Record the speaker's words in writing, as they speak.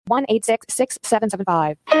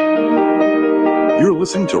1-866-6775. You're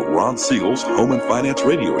listening to Ron Siegel's Home and Finance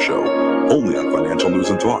Radio Show, only on Financial News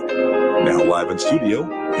and Talk. Now live in studio,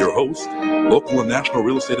 your host, local and national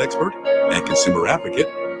real estate expert and consumer advocate,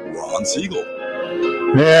 Ron Siegel.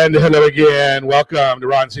 And hello again. Welcome to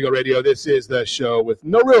Ron Siegel Radio. This is the show with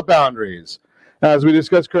no real boundaries as we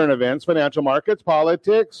discuss current events, financial markets,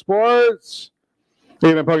 politics, sports,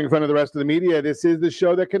 even poking fun of the rest of the media. This is the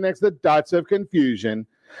show that connects the dots of confusion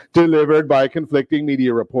delivered by conflicting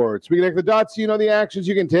media reports. We connect the dots so you know the actions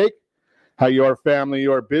you can take, how your family,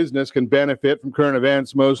 your business can benefit from current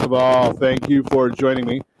events. Most of all, thank you for joining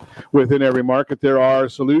me. Within every market, there are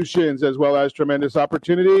solutions as well as tremendous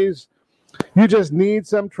opportunities. You just need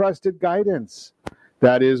some trusted guidance.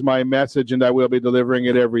 That is my message, and I will be delivering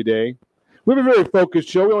it every day. We have a very focused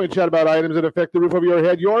show. We only chat about items that affect the roof over your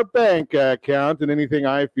head, your bank account, and anything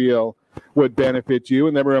I feel would benefit you.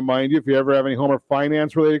 And then remind you, if you ever have any home or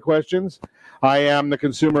finance-related questions, I am the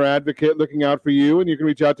consumer advocate looking out for you, and you can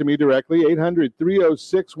reach out to me directly,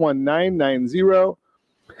 800-306-1990,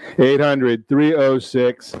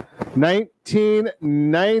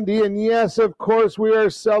 800-306-1990. And yes, of course, we are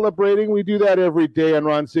celebrating. We do that every day on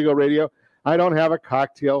Ron Siegel Radio. I don't have a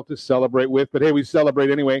cocktail to celebrate with, but hey, we celebrate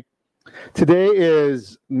anyway. Today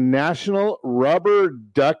is National Rubber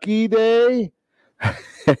Ducky Day.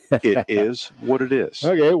 It is what it is.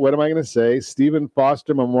 Okay, what am I going to say? Stephen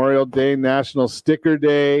Foster Memorial Day, National Sticker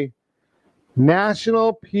Day,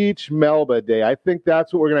 National Peach Melba Day. I think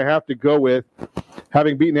that's what we're going to have to go with.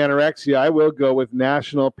 Having beaten anorexia, I will go with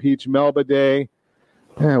National Peach Melba Day.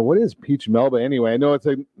 What is Peach Melba anyway? I know it's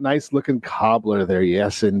a nice-looking cobbler there.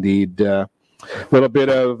 Yes, indeed. Little bit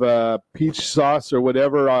of peach sauce or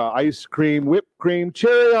whatever, ice cream, whipped cream,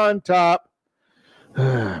 cherry on top.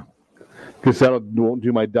 Because that won't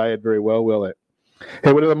do my diet very well, will it?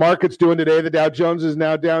 Hey, what are the markets doing today? The Dow Jones is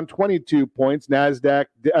now down 22 points. NASDAQ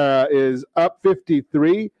is up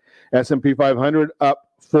 53. S&P 500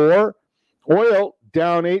 up 4. Oil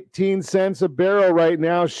down 18 cents a barrel right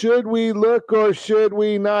now. Should we look or should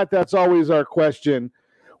we not? That's always our question.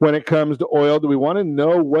 When it comes to oil, do we want to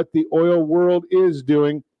know what the oil world is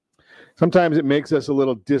doing? Sometimes it makes us a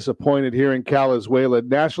little disappointed here in Calizuela.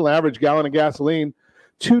 National average gallon of gasoline,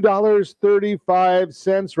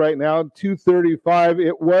 $2.35 right now, $2.35.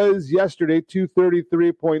 It was yesterday,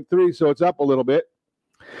 $2.33.3, so it's up a little bit.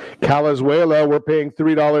 Calizuela, we're paying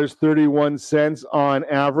 $3.31 on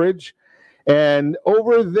average. And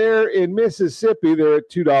over there in Mississippi, they're at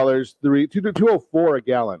 $2.04 a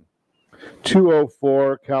gallon.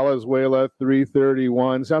 204, Calizuela,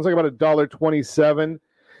 331. Sounds like about $1.27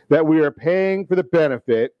 that we are paying for the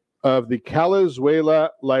benefit of the Calizuela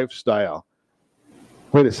lifestyle.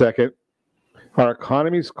 Wait a second. Our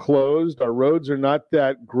economy's closed. Our roads are not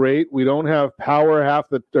that great. We don't have power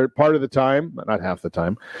part of the time. Not half the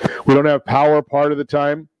time. We don't have power part of the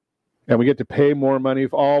time. And we get to pay more money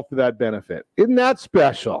all for that benefit. Isn't that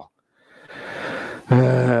special?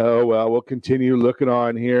 Oh, well, we'll continue looking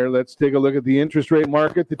on here. Let's take a look at the interest rate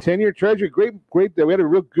market. The 10-year Treasury, great. We had a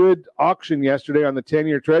real good auction yesterday on the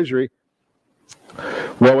 10-year Treasury.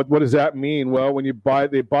 Well, what does that mean? Well, when they buy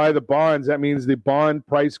the bonds, that means the bond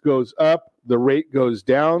price goes up, the rate goes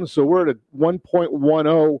down. So we're at a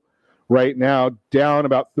 1.10 right now, down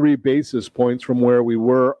about 3 basis points from where we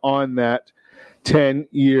were on that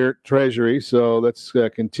 10-year Treasury. So let's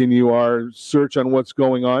continue our search on what's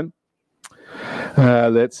going on.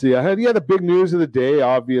 Let's see. I had the big news of the day,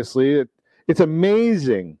 obviously. It's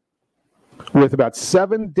amazing. With about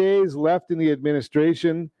 7 days left in the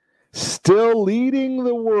administration, still leading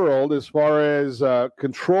the world as far as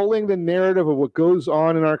controlling the narrative of what goes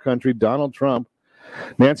on in our country, Donald Trump.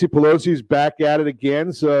 Nancy Pelosi's back at it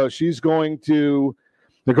again, so they're going through,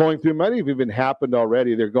 might have even happened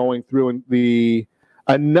already, they're going through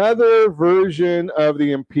another version of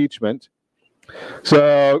the impeachment.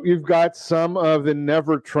 So you've got some of the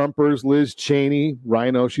never-Trumpers, Liz Cheney,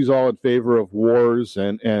 Rhino. She's all in favor of wars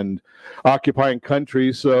and occupying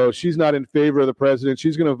countries. So she's not in favor of the president.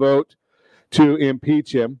 She's going to vote to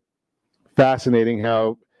impeach him. Fascinating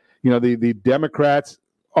how, the Democrats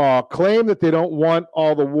claim that they don't want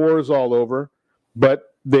all the wars all over,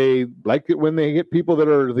 but they like it when they get people that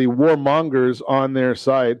are the warmongers on their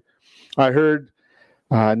side. I heard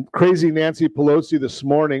crazy Nancy Pelosi this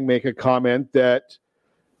morning make a comment that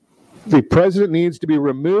the president needs to be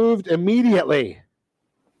removed immediately.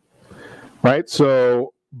 Right?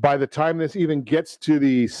 So by the time this even gets to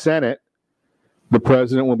the Senate, the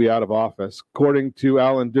president will be out of office. According to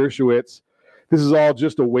Alan Dershowitz, this is all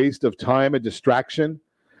just a waste of time, a distraction.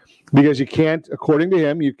 because you can't, according to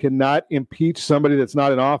him, you cannot impeach somebody that's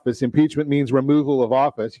not in office. Impeachment means removal of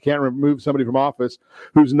office. You can't remove somebody from office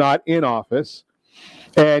who's not in office.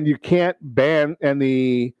 And you can't ban,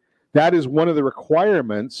 that is one of the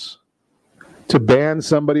requirements to ban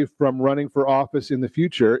somebody from running for office in the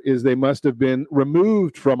future, is they must have been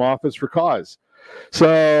removed from office for cause.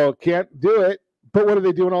 So can't do it. But what are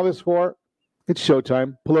they doing all this for? It's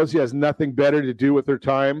showtime. Pelosi has nothing better to do with her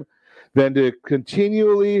time than to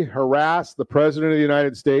continually harass the president of the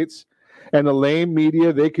United States and the lame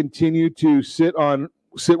media. They continue to sit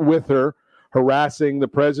with her, harassing the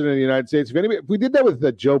president of the United States. If we did that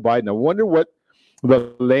with Joe Biden, I wonder what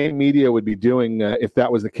the lame media would be doing if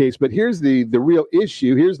that was the case. But here's the real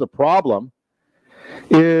issue. Here's the problem,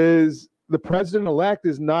 is the president-elect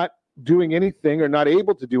is not doing anything, or not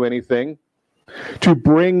able to do anything, to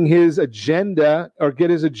bring his agenda or get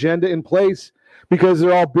his agenda in place, because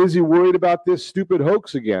they're all busy worried about this stupid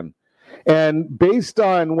hoax again. And based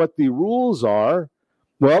on what the rules are,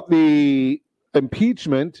 well, the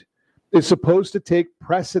impeachment is supposed to take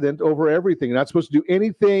precedent over everything. You're not supposed to do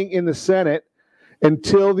anything in the Senate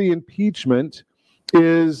until the impeachment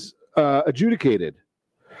is adjudicated.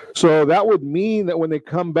 So that would mean that when they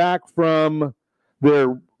come back from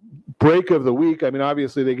their break of the week, I mean,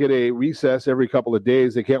 obviously they get a recess every couple of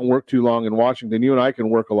days. They can't work too long in Washington. You and I can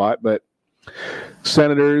work a lot, but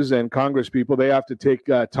senators and Congress people, they have to take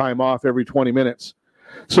time off every 20 minutes.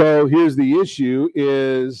 So here's the issue,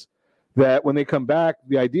 is that when they come back,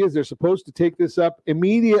 the idea is they're supposed to take this up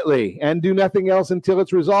immediately and do nothing else until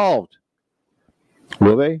it's resolved.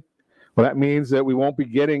 Will they? Well, that means that we won't be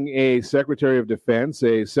getting a Secretary of Defense,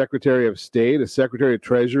 a Secretary of State, a Secretary of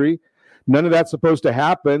Treasury. None of that's supposed to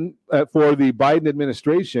happen for the Biden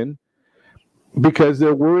administration, because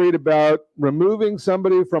they're worried about removing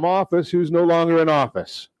somebody from office who's no longer in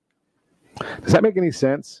office. Does that make any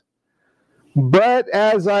sense? But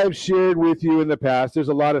as I've shared with you in the past, there's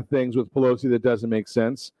a lot of things with Pelosi that doesn't make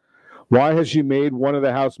sense. Why has she made one of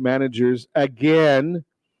the House managers, again,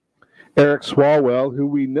 Eric Swalwell, who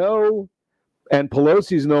we know, and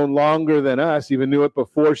Pelosi's known longer than us, even knew it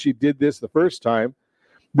before she did this the first time,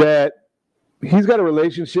 that he's got a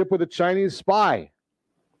relationship with a Chinese spy.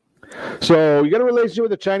 So you got a relationship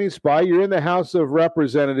with a Chinese spy. You're in the House of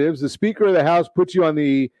Representatives. The Speaker of the House puts you on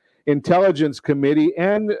the Intelligence Committee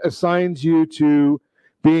and assigns you to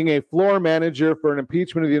being a floor manager for an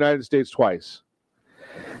impeachment of the United States twice.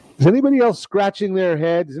 Is anybody else scratching their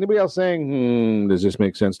head? Is anybody else saying, does this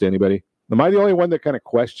make sense to anybody? Am I the only one that kind of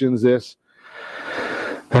questions this?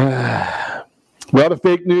 Well, the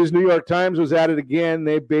fake news New York Times was at it again.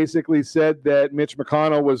 They basically said that Mitch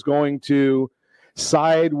McConnell was going to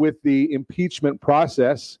side with the impeachment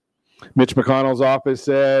process. Mitch McConnell's office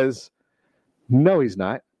says, no, he's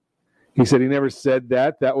not. He said he never said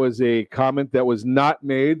that. That was a comment that was not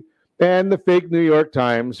made. And the fake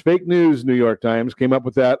news New York Times came up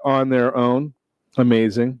with that on their own.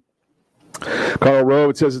 Amazing. Carl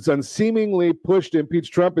Rove says it's unseemingly pushed to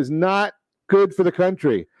impeach Trump is not good for the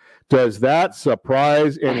country. Does that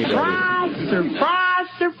surprise anybody? Surprise, surprise,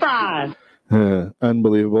 surprise.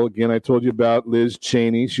 Unbelievable. Again, I told you about Liz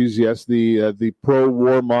Cheney. She's, yes, the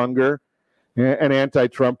pro-warmonger, an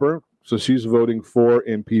anti-Trumper. So she's voting for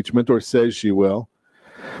impeachment, or says she will.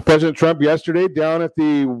 President Trump yesterday down at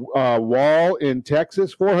the wall in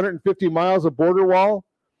Texas, 450 miles of border wall.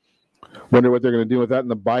 Wonder what they're going to do with that in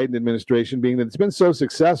the Biden administration, being that it's been so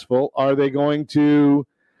successful. Are they going to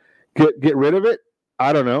get rid of it?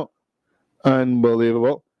 I don't know.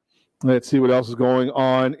 Unbelievable. Let's see what else is going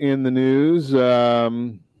on in the news. A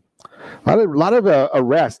lot of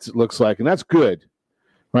arrests, it looks like, and that's good.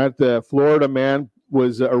 Right? The Florida man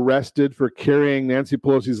was arrested for carrying Nancy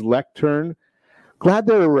Pelosi's lectern. Glad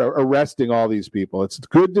they're arresting all these people. It's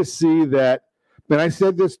good to see that. And I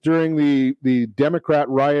said this during the Democrat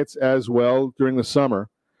riots as well during the summer.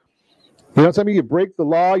 You know, something, you break the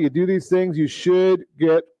law, you do these things, you should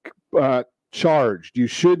get charged. You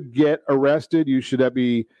should get arrested. You should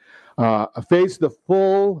be face the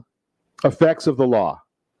full effects of the law.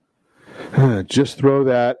 Just throw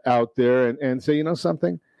that out there and say, you know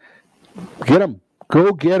something? Get them.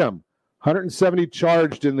 Go get them. 170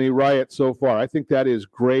 charged in the riot so far. I think that is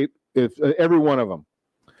great. If every one of them.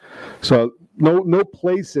 So no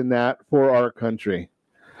place in that for our country.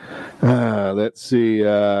 Let's see.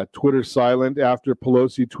 Twitter silent after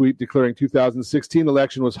Pelosi tweet declaring 2016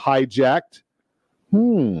 election was hijacked.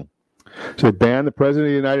 So they banned the president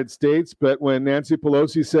of the United States, but when Nancy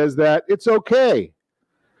Pelosi says that, it's okay.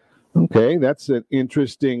 Okay, that's an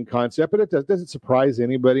interesting concept, but does it surprise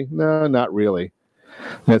anybody? No, not really.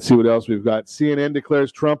 Let's see what else we've got. CNN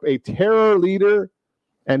declares Trump a terror leader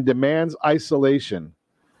and demands isolation.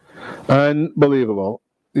 Unbelievable.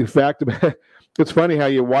 In fact, it's funny how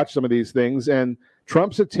you watch some of these things, and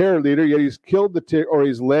Trump's a terror leader, yet he's killed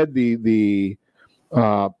he's led the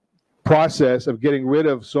process of getting rid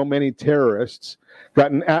of so many terrorists,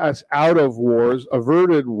 gotten us out of wars,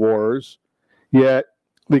 averted wars, yet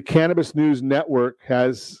the Cannabis News Network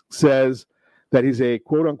says that he's a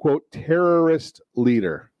quote-unquote terrorist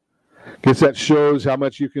leader. Guess that shows how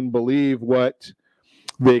much you can believe what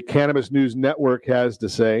the Cannabis News Network has to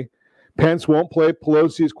say. Pence won't play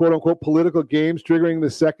Pelosi's quote-unquote political games, triggering the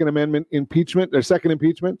Second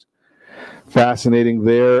impeachment. Fascinating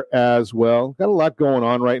there as well. Got a lot going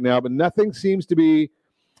on right now, but nothing seems to be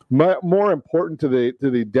more important to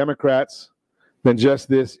the Democrats than just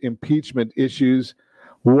this impeachment issues.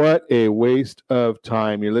 What a waste of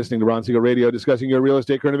time. You're listening to Ron Siegel Radio, discussing your real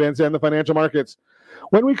estate, current events, and the financial markets.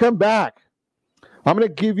 When we come back, I'm going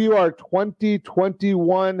to give you our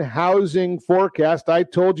 2021 housing forecast. I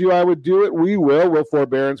told you I would do it. We will. Will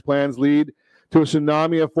forbearance plans lead to a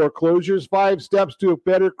tsunami of foreclosures? 5 steps to a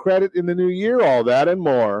better credit in the new year. All that and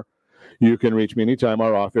more. You can reach me anytime.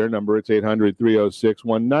 Our off-air number, it's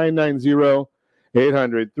 800-306-1990,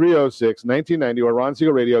 800-306-1990, or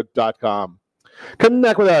RonSiegelRadio.com.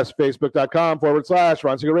 Connect with us,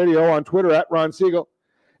 Facebook.com/Ron Siegel Radio, on Twitter @Ron Siegel.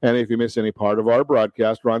 And if you miss any part of our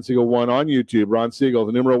broadcast, Ron Siegel 1 on YouTube. Ron Siegel,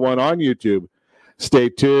 the numeral 1 on YouTube. Stay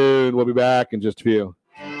tuned. We'll be back in just a few.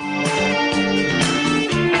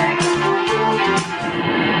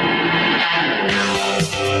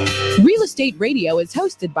 Real Estate Radio is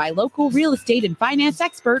hosted by local real estate and finance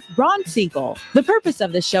expert Ron Siegel. The purpose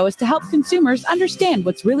of this show is to help consumers understand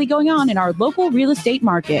what's really going on in our local real estate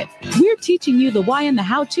market. We're teaching you the why and the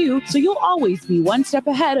how-to, so you'll always be one step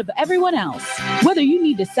ahead of everyone else. Whether you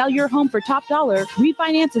need to sell your home for top dollar,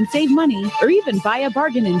 refinance and save money, or even buy a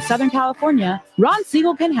bargain in Southern California, Ron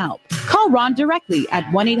Siegel can help. Call Ron directly at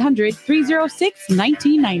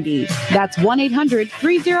 1-800-306-1990. That's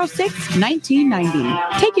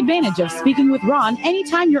 1-800-306-1990. Take advantage of speaking with Ron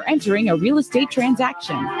anytime you're entering a real estate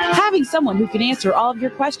transaction. Having someone who can answer all of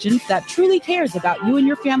your questions that truly cares about you and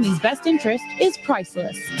your family's best interest is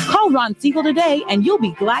priceless. Call Ron Siegel today and you'll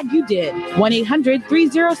be glad you did.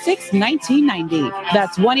 1-800-306-1990.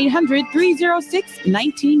 That's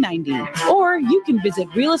 1-800-306-1990. Or you can visit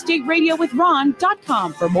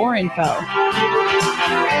realestateradio.com for more info.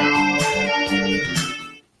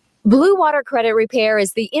 Blue Water Credit Repair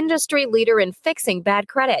is the industry leader in fixing bad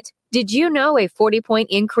credit. Did you know a 40-point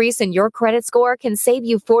increase in your credit score can save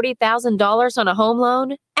you $40,000 on a home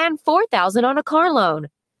loan and $4,000 on a car loan?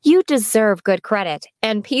 You deserve good credit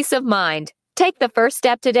and peace of mind. Take the first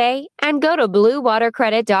step today and go to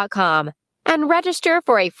BlueWaterCredit.com and register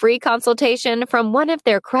for a free consultation from one of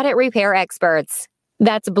their credit repair experts.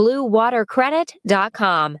 That's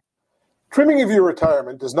BlueWaterCredit.com. Trimming of your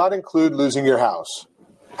retirement does not include losing your house.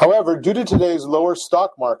 However, due to today's lower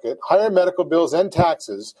stock market, higher medical bills, and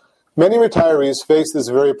taxes, many retirees face this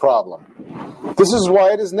very problem. This is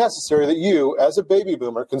why it is necessary that you, as a baby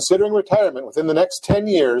boomer considering retirement within the next 10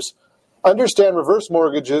 years, understand reverse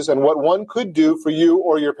mortgages and what one could do for you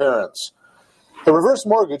or your parents. A reverse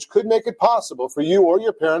mortgage could make it possible for you or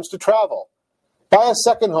your parents to travel, buy a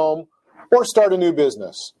second home, or start a new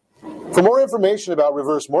business. For more information about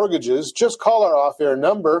reverse mortgages, just call our off-air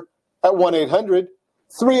number at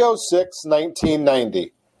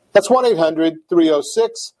 1-800-306-1990. That's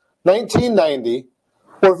 1-800-306-1990.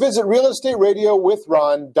 Or visit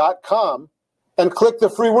realestateradio.com and click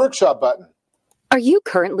the free workshop button. Are you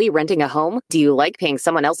currently renting a home? Do you like paying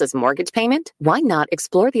someone else's mortgage payment? Why not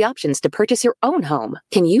explore the options to purchase your own home?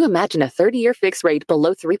 Can you imagine a 30-year fixed rate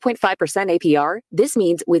below 3.5% APR? This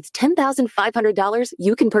means with $10,500,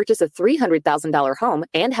 you can purchase a $300,000 home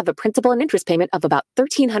and have a principal and interest payment of about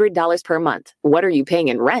 $1,300 per month. What are you paying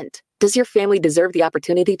in rent? Does your family deserve the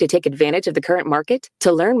opportunity to take advantage of the current market?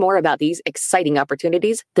 To learn more about these exciting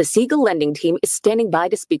opportunities, the Siegel Lending Team is standing by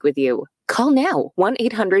to speak with you. Call now,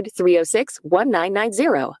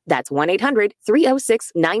 1-800-306-1990. That's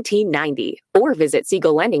 1-800-306-1990. Or visit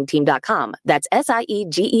SiegelLendingTeam.com. That's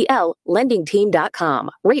SIEGEL LendingTeam.com.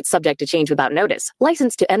 Rates subject to change without notice.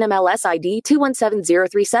 Licensed to NMLS ID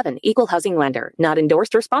 217037. Equal housing lender. Not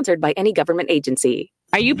endorsed or sponsored by any government agency.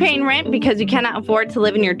 Are you paying rent because you cannot afford to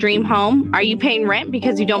live in your dream home? Are you paying rent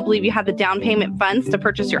because you don't believe you have the down payment funds to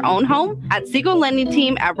purchase your own home? At Siegel Lending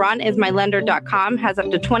Team at RonIsMyLender.com has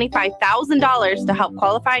up to $25,000 to help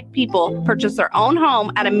qualified people purchase their own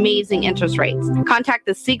home at amazing interest rates. Contact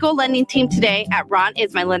the Siegel Lending Team today at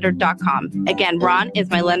RonIsMyLender.com. Again,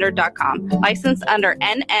 RonIsMyLender.com. Licensed under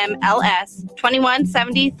NMLS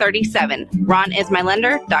 217037.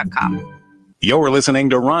 RonIsMyLender.com. You're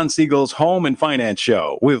listening to Ron Siegel's Home and Finance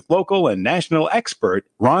Show with local and national expert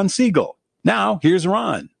Ron Siegel. Now, here's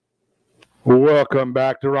Ron. Welcome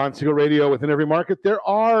back to Ron Siegel Radio. Within every market, there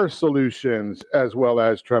are solutions as well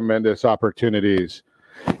as tremendous opportunities.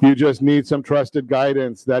 You just need some trusted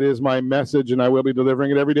guidance. That is my message, and I will be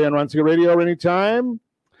delivering it every day on Ron Siegel Radio anytime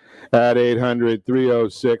at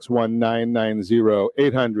 800-306-1990,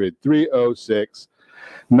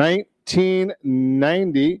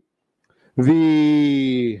 800-306-1990.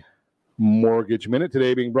 The Mortgage Minute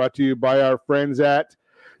today being brought to you by our friends at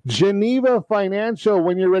Geneva Financial.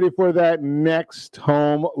 When you're ready for that next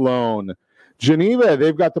home loan, Geneva,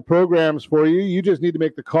 they've got the programs for you. You just need to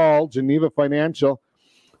make the call. Geneva Financial,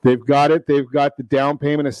 they've got it. They've got the down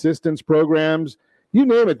payment assistance programs. You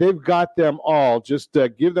name it, they've got them all. Just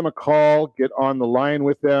give them a call, get on the line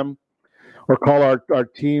with them, or call our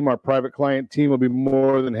team, our private client team will be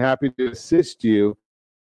more than happy to assist you.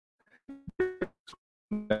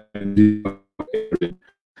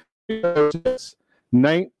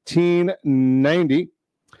 1990.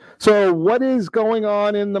 So what is going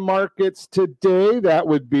on in the markets today? That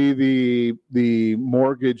would be the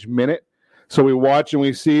Mortgage Minute. So we watch and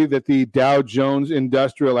we see that the Dow Jones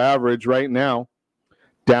Industrial Average right now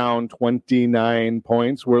down 29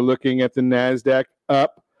 points. We're looking at the NASDAQ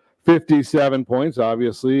up 57 points,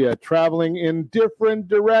 obviously traveling in different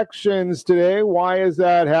directions today. Why is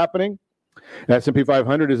that happening? S&P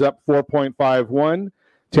 500 is up 4.51.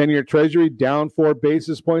 10-year Treasury down 4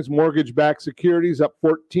 basis points. Mortgage-backed securities up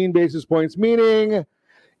 14 basis points, meaning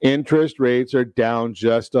interest rates are down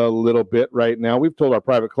just a little bit right now. We've told our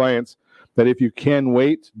private clients that if you can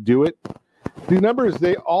wait, do it. The numbers,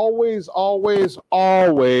 they always overreact.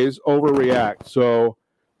 So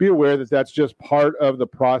be aware that that's just part of the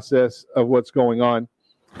process of what's going on.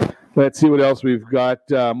 Let's see what else we've got.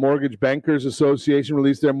 Mortgage Bankers Association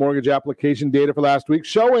released their mortgage application data for last week,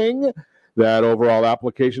 showing that overall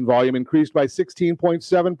application volume increased by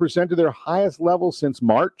 16.7% to their highest level since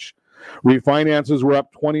March. Refinances were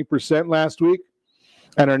up 20% last week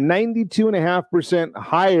and are 92.5%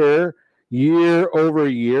 higher year over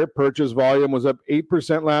year. Purchase volume was up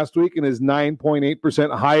 8% last week and is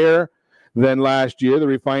 9.8% higher than last year. The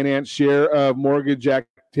refinance share of mortgage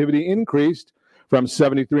activity increased from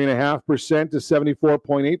 73.5% to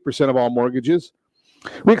 74.8% of all mortgages.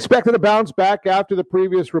 We expected a bounce back after the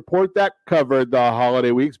previous report that covered the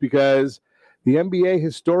holiday weeks because the MBA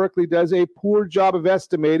historically does a poor job of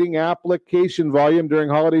estimating application volume during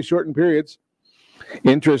holiday shortened periods.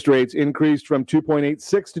 Interest rates increased from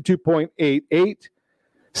 2.86 to 2.88,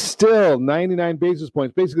 still 99 basis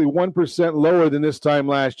points, basically 1% lower than this time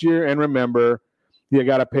last year. And remember, you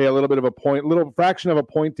got to pay a little bit of a point, a little fraction of a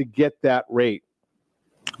point to get that rate.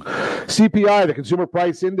 CPI, the Consumer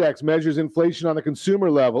Price Index, measures inflation on the consumer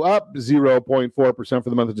level, up 0.4% for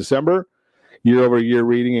the month of December. Year-over-year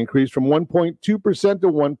reading increased from 1.2% to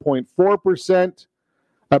 1.4%.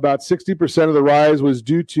 About 60% of the rise was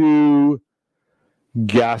due to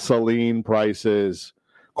gasoline prices.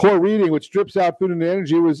 Core reading, which strips out food and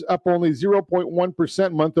energy, was up only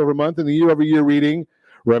 0.1% month over month, and the year-over-year reading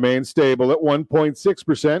remained stable at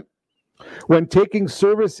 1.6%. When taking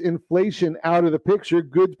service inflation out of the picture,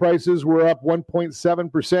 goods prices were up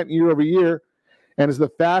 1.7% year over year and is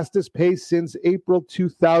the fastest pace since April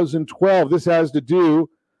 2012. This has to do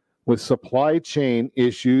with supply chain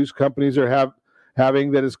issues companies are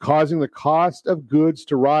having that is causing the cost of goods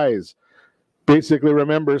to rise. Basically,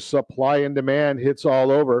 remember, supply and demand hits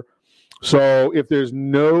all over. So if there's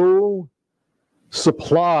no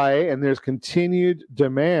supply and there's continued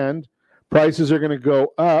demand, prices are going to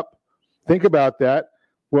go up. Think about that.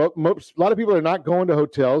 Well, a lot of people are not going to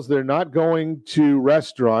hotels. They're not going to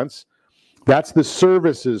restaurants. That's the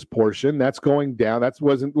services portion. That's going down. That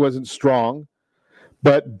wasn't strong.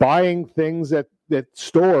 But buying things at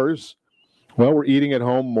stores, well, we're eating at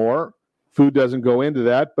home more. Food doesn't go into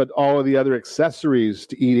that, but all of the other accessories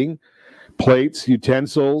to eating, plates,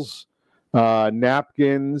 utensils,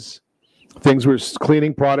 napkins, things we're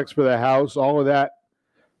cleaning products for the house, all of that,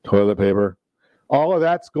 toilet paper, all of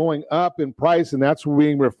that's going up in price, and that's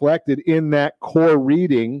being reflected in that core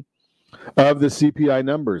reading of the CPI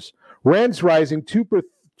numbers. Rents rising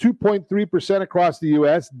 2.3% across the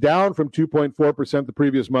U.S., down from 2.4% the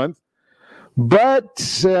previous month.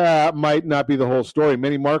 But might not be the whole story.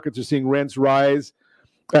 Many markets are seeing rents rise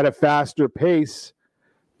at a faster pace,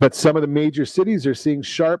 but some of the major cities are seeing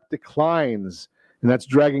sharp declines, and that's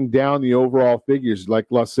dragging down the overall figures, like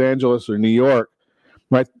Los Angeles or New York.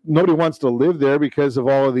 Right? Nobody wants to live there because of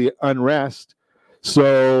all of the unrest,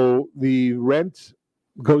 so the rent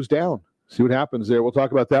goes down. See what happens there. We'll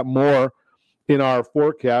talk about that more in our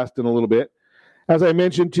forecast in a little bit. As I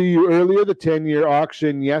mentioned to you earlier, the 10-year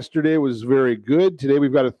auction yesterday was very good. Today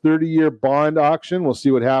we've got a 30-year bond auction. We'll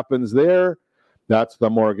see what happens there. That's the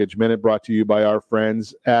Mortgage Minute, brought to you by our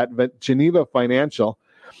friends at Geneva Financial.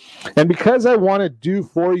 And because I want to do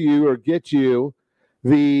for you or get you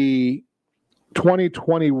the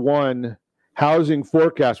 2021 housing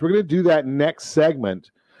forecast, we're going to do that next segment.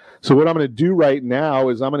 So what I'm going to do right now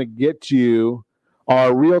is I'm going to get you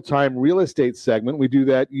our real-time real estate segment. We do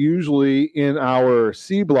that usually in our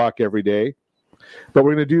C block every day, but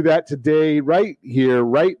we're going to do that today right here,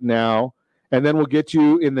 right now, and then we'll get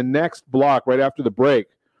you in the next block right after the break.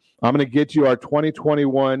 I'm going to get you our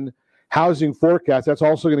 2021 housing forecast. That's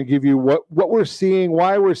also going to give you what we're seeing,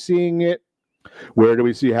 why we're seeing it, where do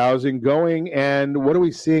we see housing going, and what are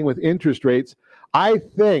we seeing with interest rates. I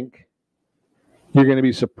think you're going to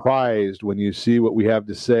be surprised when you see what we have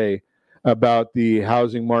to say about the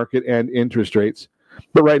housing market and interest rates.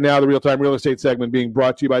 But right now, the real-time real estate segment being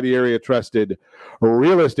brought to you by the area trusted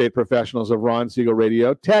real estate professionals of Ron Siegel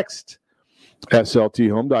Radio. Text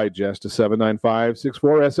SLT Home Digest to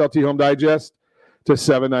 79564, SLT Home Digest to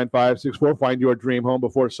 79564. Find your dream home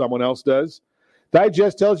before someone else does.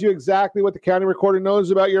 Digest tells you exactly what the county recorder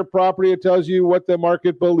knows about your property. It tells you what the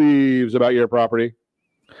market believes about your property.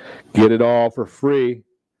 Get it all for free.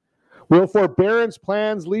 Will forbearance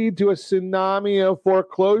plans lead to a tsunami of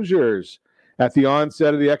foreclosures? At the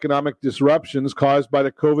onset of the economic disruptions caused by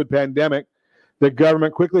the COVID pandemic, the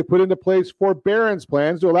government quickly put into place forbearance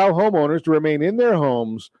plans to allow homeowners to remain in their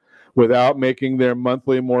homes without making their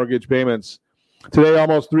monthly mortgage payments. Today,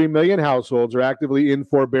 almost 3 million households are actively in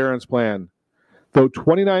forbearance plan, though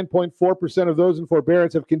 29.4% of those in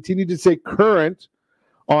forbearance have continued to stay current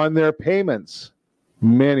on their payments.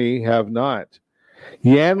 Many have not.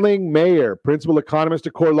 Yanling Mayer, principal economist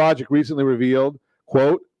at CoreLogic, recently revealed,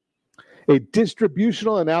 quote, a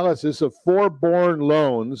distributional analysis of forborne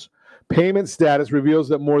loans payment status reveals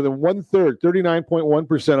that more than one-third,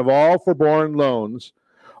 39.1% of all forborne loans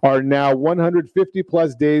are now 150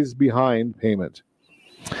 plus days behind payment.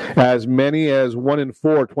 As many as 1 in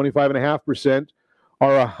 4, 25.5%,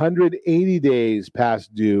 are 180 days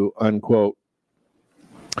past due, unquote.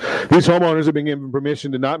 These homeowners have been given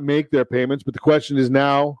permission to not make their payments, but the question is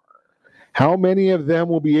now, how many of them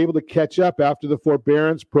will be able to catch up after the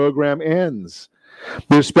forbearance program ends?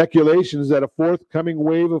 There's speculations that a forthcoming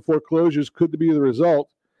wave of foreclosures could be the result,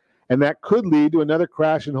 and that could lead to another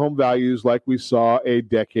crash in home values like we saw a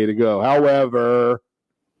decade ago. However,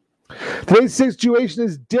 today's situation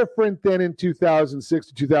is different than in 2006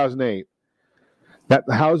 to 2008. That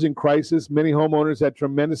housing crisis, many homeowners had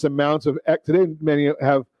tremendous amounts of today. Many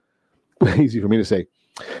have easy for me to say.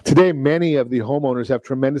 Today, many of the homeowners have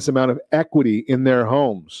tremendous amount of equity in their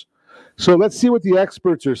homes. So let's see what the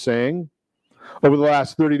experts are saying. Over the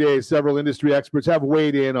last 30 days, several industry experts have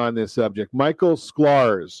weighed in on this subject. Michael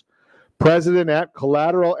Sklarz, president at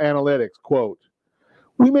Collateral Analytics, quote,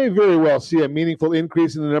 we may very well see a meaningful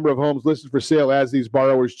increase in the number of homes listed for sale as these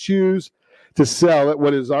borrowers choose to sell at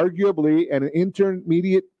what is arguably an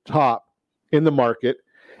intermediate top in the market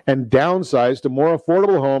and downsize to more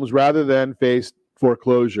affordable homes rather than face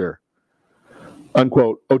foreclosure,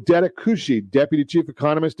 unquote. Odetta Kushi, deputy chief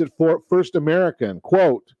economist at First American,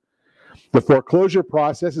 quote, the foreclosure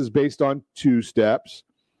process is based on 2 steps.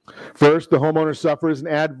 First, the homeowner suffers an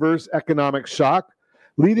adverse economic shock,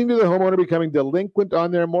 leading to the homeowner becoming delinquent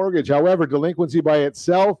on their mortgage. However, delinquency by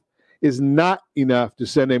itself is not enough to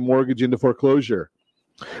send a mortgage into foreclosure.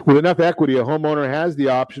 With enough equity, a homeowner has the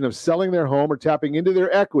option of selling their home or tapping into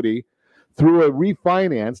their equity through a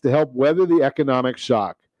refinance to help weather the economic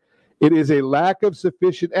shock. It is a lack of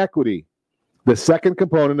sufficient equity, the second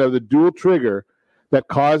component of the dual trigger that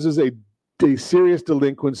causes a serious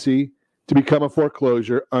delinquency to become a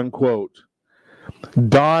foreclosure, unquote.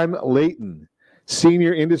 Don Layton,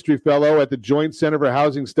 senior industry fellow at the Joint Center for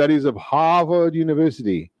Housing Studies of Harvard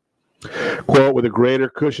University, quote, with a greater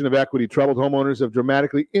cushion of equity, troubled homeowners have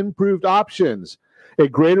dramatically improved options, a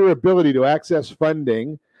greater ability to access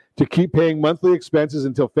funding to keep paying monthly expenses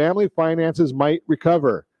until family finances might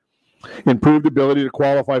recover, improved ability to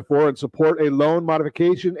qualify for and support a loan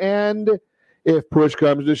modification, and, if push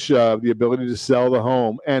comes to shove, the ability to sell the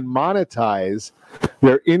home and monetize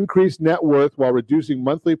their increased net worth while reducing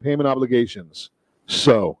monthly payment obligations.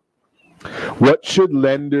 So, what should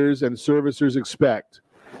lenders and servicers expect?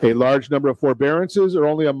 A large number of forbearances or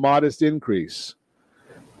only a modest increase?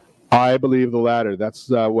 I believe the latter. That's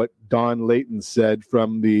what Don Layton said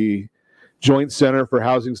from the Joint Center for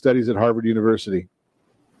Housing Studies at Harvard University.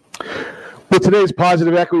 With today's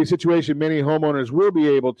positive equity situation, many homeowners will be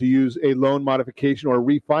able to use a loan modification or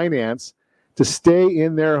refinance to stay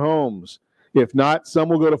in their homes. If not, some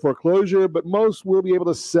will go to foreclosure, but most will be able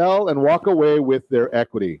to sell and walk away with their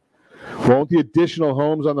equity. Won't the additional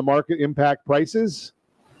homes on the market impact prices?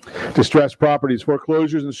 Distressed properties,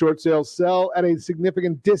 foreclosures, and short sales sell at a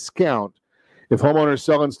significant discount. If homeowners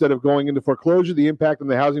sell instead of going into foreclosure, the impact on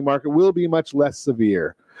the housing market will be much less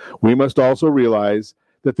severe. We must also realize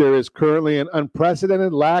that there is currently an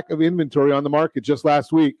unprecedented lack of inventory on the market. Just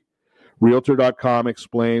last week, Realtor.com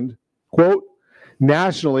explained, quote,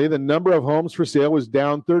 nationally, the number of homes for sale was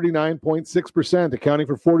down 39.6%, accounting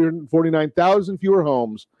for 449,000 fewer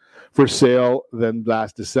homes for sale than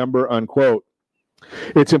last December, unquote.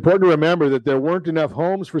 It's important to remember that there weren't enough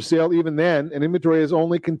homes for sale even then, and inventory has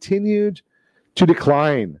only continued to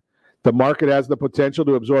decline. The market has the potential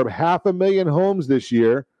to absorb 500,000 homes this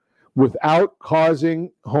year without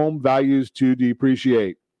causing home values to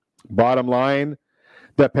depreciate. Bottom line,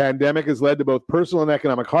 the pandemic has led to both personal and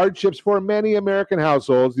economic hardships for many American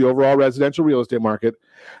households. The overall residential real estate market,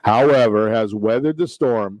 however, has weathered the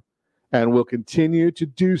storm and will continue to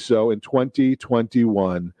do so in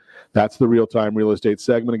 2021. That's the Real-Time Real Estate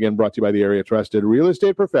segment, again brought to you by the area trusted real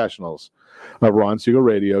estate professionals of Ron Siegel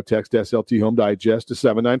Radio. Text SLT Home Digest to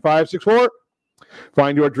 79564.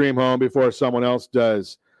 Find your dream home before someone else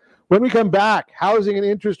does. When we come back, housing and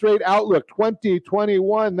interest rate outlook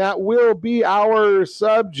 2021, that will be our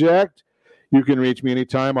subject. You can reach me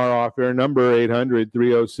anytime. Our off-air number,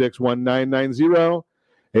 800-306-1990,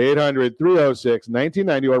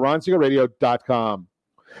 800-306-1990, or RonSiegelRadio.com.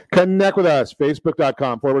 Connect with us,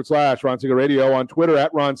 Facebook.com/Ron Siegel Radio, on Twitter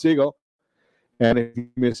 @Ron Siegel. And if you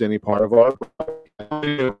miss any part of our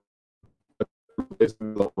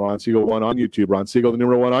Ron Siegel 1 on YouTube, Ron Siegel, the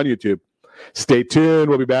number 1 on YouTube. Stay tuned.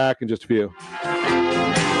 We'll be back in just a few.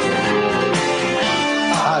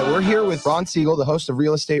 Hi, we're here with Ron Siegel, the host of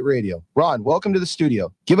Real Estate Radio. Ron, welcome to the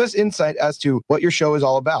studio. Give us insight as to what your show is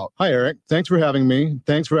all about. Hi, Eric. Thanks for having me.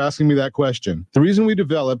 Thanks for asking me that question. The reason we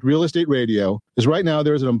developed Real Estate Radio is right now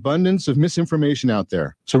there's an abundance of misinformation out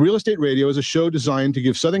there. So Real Estate Radio is a show designed to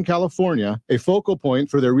give Southern California a focal point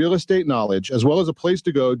for their real estate knowledge, as well as a place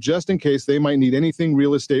to go just in case they might need anything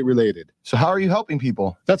real estate related. So how are you helping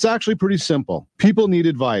people? That's actually pretty simple. People need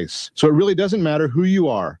advice. So it really doesn't matter who you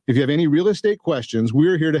are. If you have any real estate questions,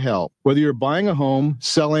 we're here to help. Whether you're buying a home,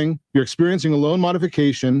 selling, you're experiencing a loan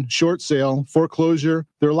modification, short sale, foreclosure,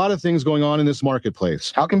 there are a lot of things going on in this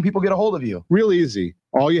marketplace. How can people get a hold of you? Real easy.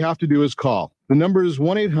 All you have to do is call. The number is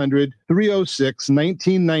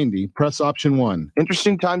 1-800-306-1990. Press option 1.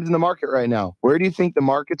 Interesting times in the market right now. Where do you think the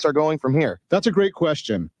markets are going from here? That's a great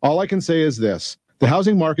question. All I can say is this. The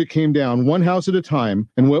housing market came down one house at a time,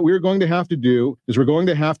 and what we're going to have to do is we're going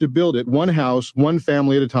to have to build it one house, one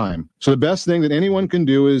family at a time. So the best thing that anyone can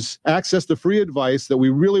do is access the free advice that we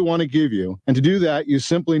really want to give you. And to do that, you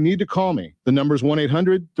simply need to call me. The number is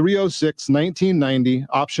 1-800-306-1990,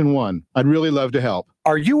 option 1. I'd really love to help.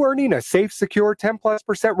 Are you earning a safe, secure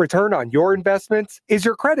 10+% return on your investments? Is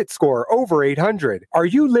your credit score over 800? Are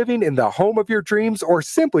you living in the home of your dreams or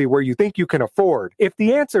simply where you think you can afford? If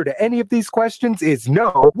the answer to any of these questions is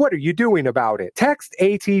no, what are you doing about it? Text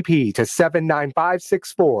ATP to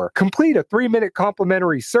 79564. Complete a 3-minute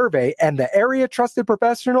complimentary survey and the area trusted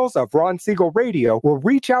professionals of Ron Siegel Radio will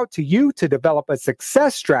reach out to you to develop a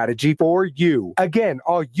success strategy for you. Again,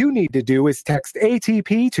 all you need to do is text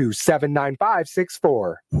ATP to 79564.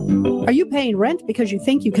 Are you paying rent because you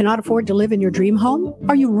think you cannot afford to live in your dream home?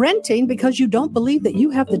 Are you renting because you don't believe that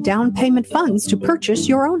you have the down payment funds to purchase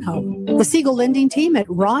your own home? The Siegel Lending Team at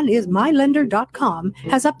RonIsMyLender.com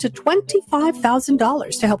has up to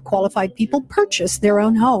 $25,000 to help qualified people purchase their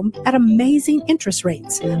own home at amazing interest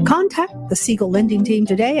rates. Contact the Siegel Lending Team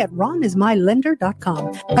today at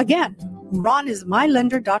RonIsMyLender.com. Again,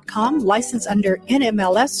 RonIsMyLender.com, license under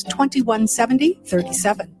NMLS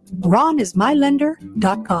 217037.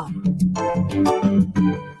 RonIsMyLender.com.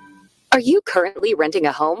 Are you currently renting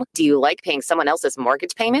a home? Do you like paying someone else's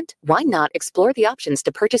mortgage payment? Why not explore the options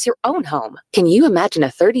to purchase your own home? Can you imagine a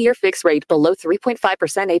 30-year fixed rate below 3.5%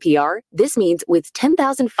 APR? This means with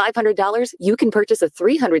 $10,500, you can purchase a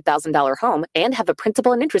 $300,000 home and have a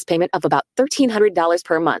principal and interest payment of about $1,300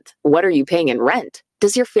 per month. What are you paying in rent?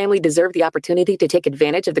 Does your family deserve the opportunity to take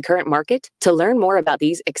advantage of the current market? To learn more about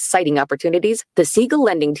these exciting opportunities, the Siegel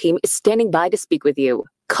Lending Team is standing by to speak with you.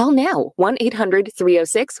 Call now,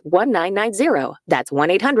 1-800-306-1990. That's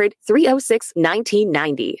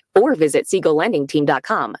 1-800-306-1990. Or visit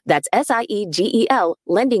SiegelLendingTeam.com. That's SIEGEL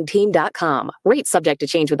LendingTeam.com. Rates subject to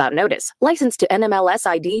change without notice. Licensed to NMLS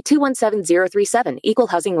ID 217037. Equal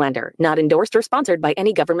housing lender. Not endorsed or sponsored by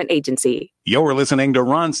any government agency. You're listening to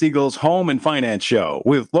Ron Siegel's Home and Finance Show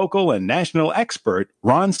with local and national expert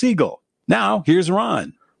Ron Siegel. Now, here's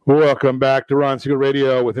Ron. Welcome back to Ron Siegel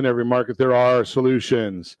Radio. Within every market, there are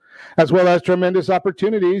solutions, as well as tremendous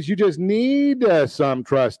opportunities. You just need some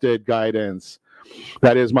trusted guidance.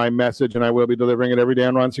 That is my message, and I will be delivering it every day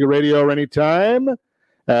on Ron Siegel Radio or anytime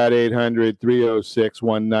at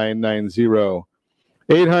 800-306-1990.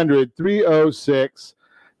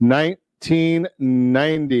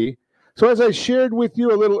 800-306-1990. So as I shared with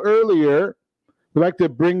you a little earlier, we'd like to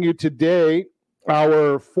bring you today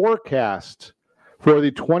our forecast for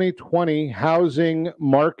the 2020 housing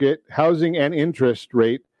market, housing and interest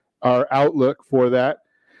rate, our outlook for that.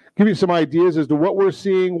 Give you some ideas as to what we're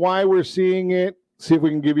seeing, why we're seeing it, see if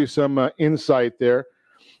we can give you some insight there.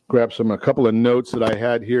 Grab a couple of notes that I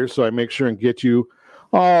had here so I make sure and get you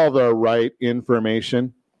all the right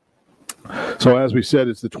information. So as we said,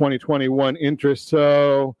 it's the 2021 interest.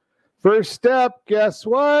 So first step, guess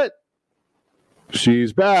what?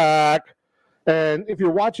 She's back. And if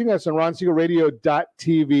you're watching us on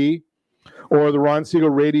RonSiegelRadio.tv or the Ron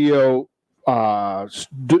Siegel Radio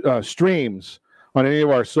streams on any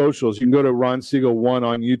of our socials, you can go to Ron Siegel 1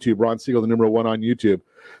 on YouTube, Ron Siegel, the number 1 on YouTube.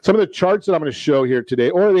 Some of the charts that I'm going to show here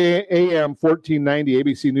today, or the AM 1490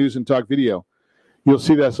 ABC News and Talk video, you'll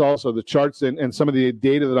see this also. The charts and some of the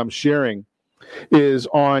data that I'm sharing is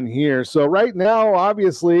on here. So right now,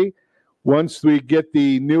 obviously, once we get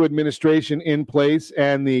the new administration in place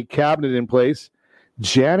and the cabinet in place,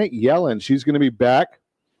 Janet Yellen, she's going to be back.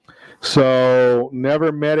 So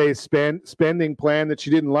never met a spending plan that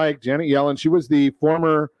she didn't like. Janet Yellen, she was the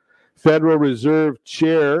former Federal Reserve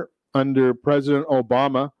chair under President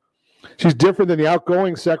Obama. She's different than the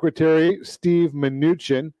outgoing secretary, Steve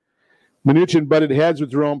Mnuchin. Mnuchin butted heads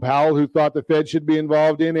with Jerome Powell, who thought the Fed should be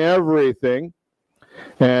involved in everything.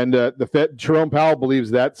 And the Fed, Jerome Powell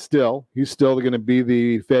believes that still. He's still going to be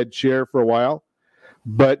the Fed chair for a while.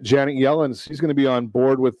 But Janet Yellen, she's going to be on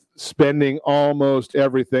board with spending almost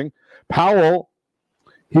everything. Powell,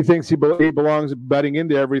 he thinks he belongs butting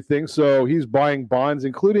into everything, so he's buying bonds,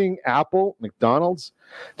 including Apple, McDonald's.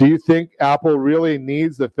 Do you think Apple really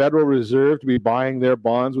needs the Federal Reserve to be buying their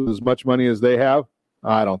bonds with as much money as they have?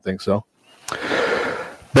 I don't think so.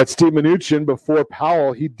 But Steve Mnuchin, before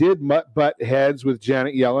Powell, he did butt heads with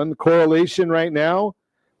Janet Yellen. The correlation right now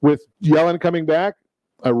with Yellen coming back,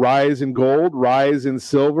 a rise in gold, rise in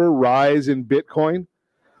silver, rise in Bitcoin.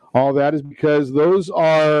 All that is because those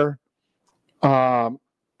are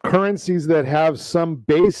currencies that have some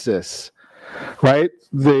basis, right?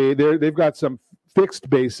 They've got some fixed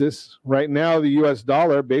basis. Right now, the U.S.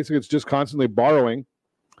 dollar, basically, it's just constantly borrowing.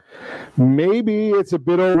 Maybe it's a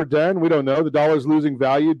bit overdone. We don't know. The dollar's losing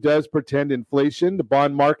value, does portend inflation. The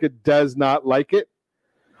bond market does not like it.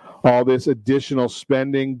 All this additional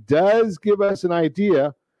spending does give us an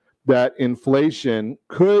idea that inflation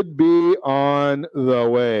could be on the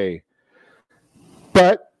way.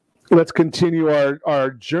 But let's continue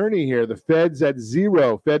our journey here. The Fed's at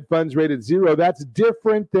zero. Fed funds rate at zero. That's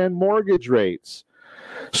different than mortgage rates.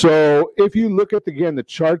 So if you look at, again, the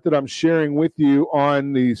chart that I'm sharing with you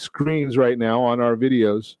on the screens right now on our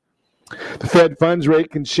videos, the Fed funds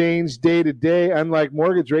rate can change day to day. Unlike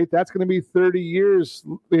mortgage rate, that's going to be 30 years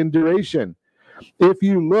in duration. If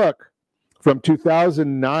you look from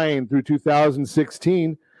 2009 through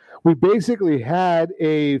 2016, we basically had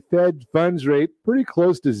a Fed funds rate pretty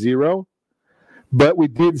close to zero. But we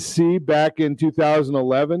did see back in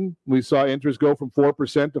 2011, we saw interest go from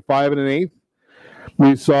 4% to 5 1/8.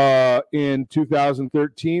 We saw in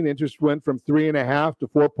 2013, interest went from 3.5 to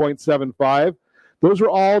 4.75. Those were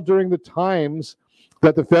all during the times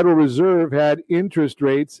that the Federal Reserve had interest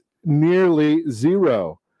rates nearly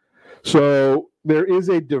zero. So there is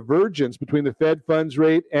a divergence between the Fed funds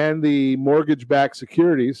rate and the mortgage-backed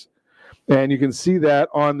securities. And you can see that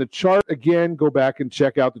on the chart. Again, go back and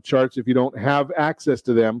check out the charts if you don't have access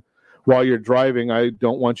to them while you're driving. I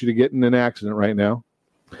don't want you to get in an accident right now.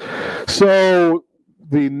 So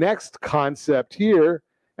the next concept here,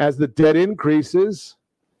 as the debt increases,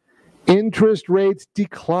 interest rates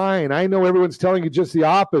decline. I know everyone's telling you just the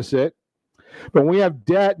opposite, but when we have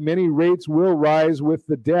debt, many rates will rise with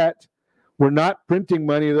the debt. We're not printing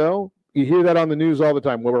money, though. You hear that on the news all the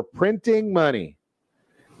time. Well, we're printing money.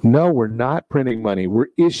 No, we're not printing money. We're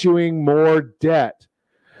issuing more debt.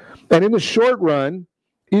 And in the short run,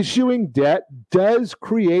 issuing debt does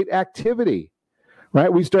create activity,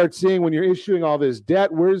 right? We start seeing when you're issuing all this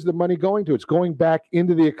debt, where's the money going to? It's going back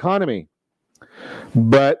into the economy.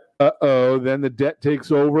 But, then the debt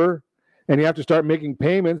takes over, and you have to start making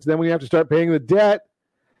payments. Then when you have to start paying the debt,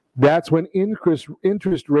 that's when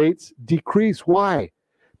interest rates decrease. Why?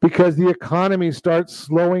 Because the economy starts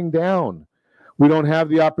slowing down. We don't have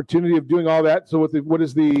the opportunity of doing all that. So what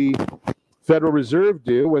is the Federal Reserve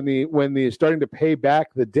do when they're starting to pay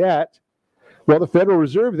back the debt? Well, the Federal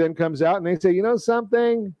Reserve then comes out and they say, you know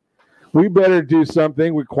something? We better do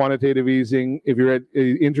something with quantitative easing. If you're at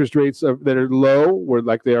interest rates that are low, or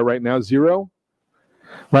like they are right now, 0,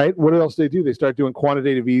 right? What else do? They start doing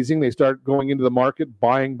quantitative easing. They start going into the market,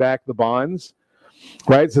 buying back the bonds,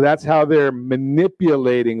 right? So that's how they're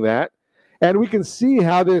manipulating that. And we can see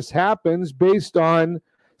how this happens based on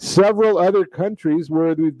several other countries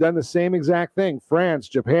where we've done the same exact thing. France,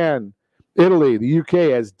 Japan, Italy, the UK.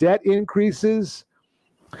 As debt increases,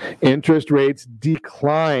 interest rates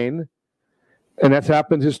decline. And that's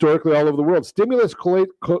happened historically all over the world. Stimulus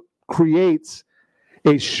creates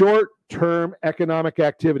a short-term economic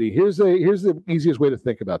activity. Here's the easiest way to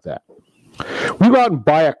think about that. We go out and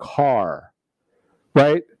buy a car,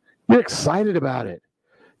 right? You're excited about it.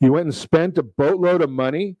 You went and spent a boatload of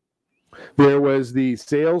money. There was the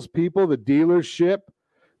salespeople, the dealership,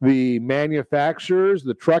 the manufacturers,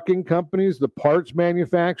 the trucking companies, the parts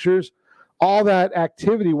manufacturers. All that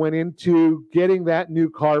activity went into getting that new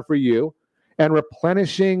car for you and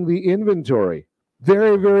replenishing the inventory.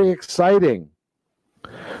 Very, very exciting.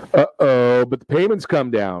 But the payments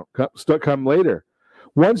come later.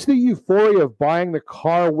 Once the euphoria of buying the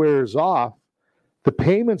car wears off, the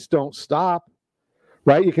payments don't stop,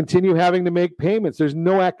 right? You continue having to make payments. There's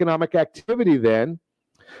no economic activity then,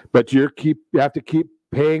 but you have to keep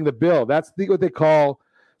paying the bill. That's what they call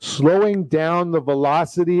slowing down the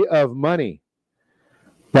velocity of money.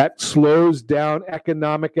 That slows down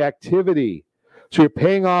economic activity. So you're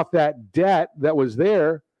paying off that debt that was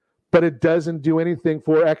there, but it doesn't do anything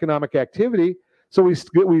for economic activity. So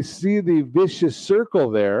we see the vicious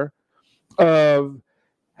circle there of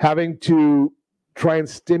having to try and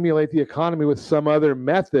stimulate the economy with some other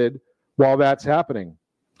method while that's happening.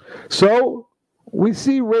 So we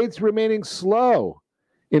see rates remaining slow.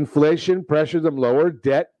 Inflation pressures them lower.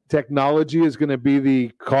 Debt technology is going to be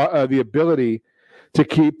the ability to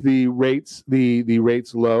keep the rates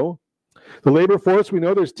low. The labor force, we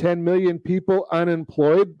know there's 10 million people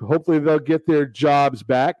unemployed. Hopefully they'll get their jobs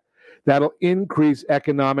back. That'll increase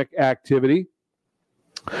economic activity.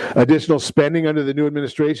 Additional spending under the new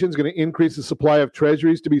administration is going to increase the supply of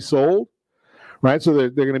treasuries to be sold, right? So they're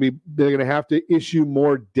going to have to issue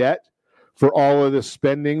more debt for all of the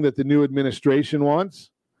spending that the new administration wants.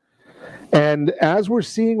 And as we're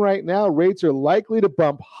seeing right now, rates are likely to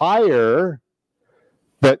bump higher.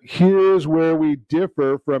 But here's where we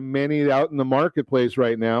differ from many out in the marketplace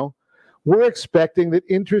right now. We're expecting that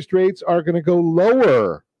interest rates are going to go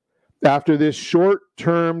lower after this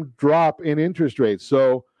short-term drop in interest rates.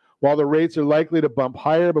 So while the rates are likely to bump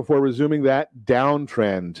higher before resuming that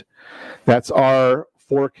downtrend, that's our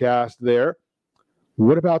forecast there.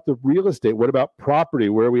 What about the real estate? What about property?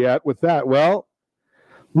 Where are we at with that? Well,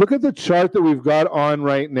 look at the chart that we've got on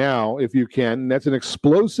right now, if you can. That's an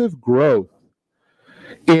explosive growth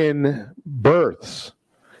in births.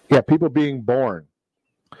 Yeah, people being born.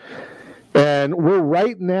 And we're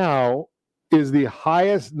right now is the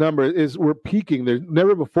highest number, we're peaking. There's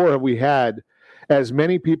never before have we had as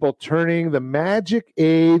many people turning the magic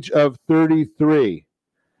age of 33.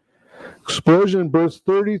 Explosion in births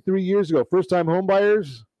 33 years ago. First-time home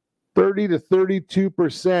buyers, 30 to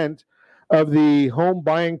 32% of the home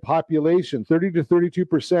buying population. 30 to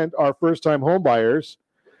 32% are first-time home buyers.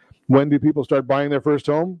 When do people start buying their first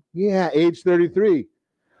home? Yeah, age 33.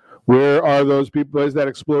 Where are those people? Is that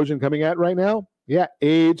explosion coming at right now? Yeah,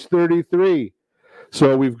 age 33.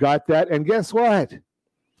 So we've got that. And guess what?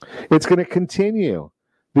 It's going to continue.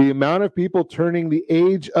 The amount of people turning the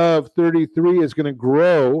age of 33 is going to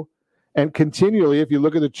grow and continually, if you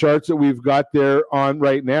look at the charts that we've got there on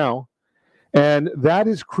right now. And that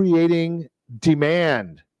is creating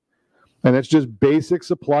demand. And it's just basic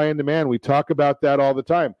supply and demand. We talk about that all the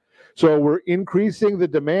time. So we're increasing the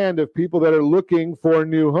demand of people that are looking for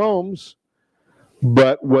new homes.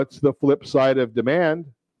 But what's the flip side of demand?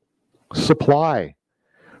 Supply,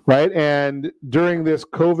 right? And during this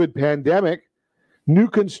COVID pandemic, new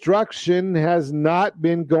construction has not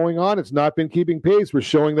been going on. It's not been keeping pace. We're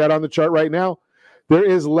showing that on the chart right now. There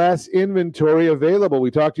is less inventory available.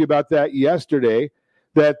 We talked to you about that yesterday,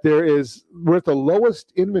 that we're at the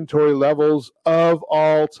lowest inventory levels of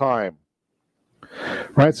all time.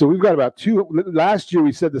 Right, so we've got about last year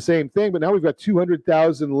we said the same thing, but now we've got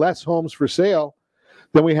 200,000 less homes for sale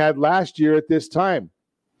than we had last year at this time.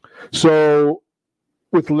 So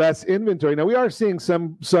with less inventory, now we are seeing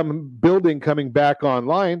some building coming back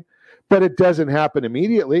online, but it doesn't happen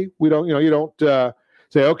immediately. We don't, you don't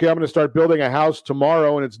say, okay, I'm going to start building a house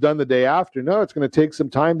tomorrow and it's done the day after. No, it's going to take some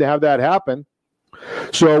time to have that happen.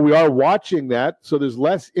 So we are watching that. So there's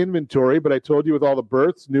less inventory, but I told you with all the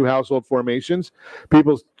births, new household formations,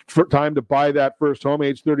 people's time to buy that first home,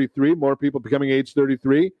 age 33, more people becoming age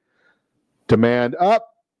 33. Demand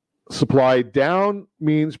up, supply down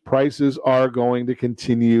means prices are going to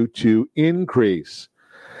continue to increase.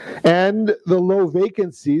 And the low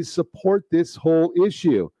vacancies support this whole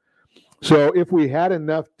issue. So if we had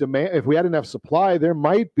enough demand, if we had enough supply, there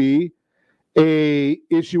might be a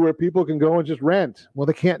issue where people can go and just rent. Well,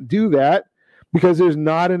 they can't do that because there's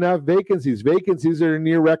not enough vacancies. Vacancies are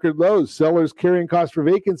near record lows. Sellers carrying costs for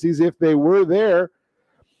vacancies, if they were there,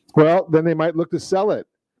 well, then they might look to sell it,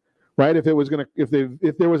 right? If there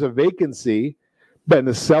was a vacancy, then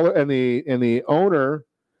the seller and the owner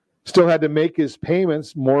still had to make his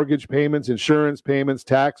payments, mortgage payments, insurance payments,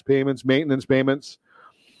 tax payments, maintenance payments.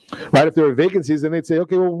 Right, if there were vacancies, then they'd say,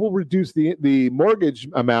 okay, well, we'll reduce the mortgage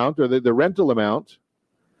amount or the rental amount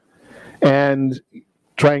and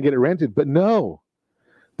try and get it rented. But no,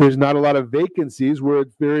 there's not a lot of vacancies. We're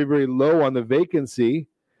very, very low on the vacancy.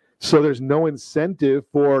 So there's no incentive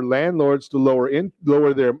for landlords to lower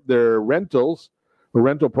their rentals or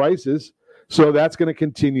rental prices. So that's going to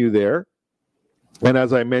continue there. And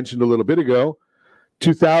as I mentioned a little bit ago,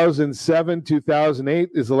 2007, 2008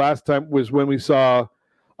 is the last time was when we saw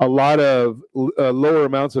a lot of lower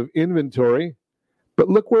amounts of inventory, but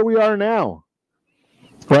look where we are now,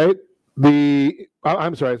 right?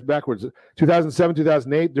 I'm sorry, it's backwards. 2007,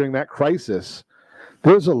 2008, during that crisis,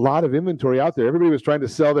 there was a lot of inventory out there. Everybody was trying to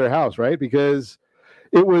sell their house, right? Because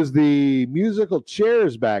it was the musical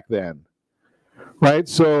chairs back then, right?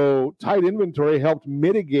 So tight inventory helped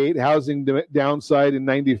mitigate housing downside in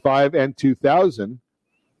 95 and 2000.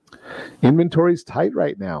 Inventory's tight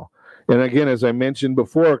right now. And again, as I mentioned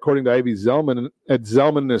before, according to Ivy Zelman at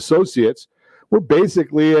Zelman & Associates, we're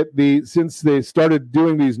basically since they started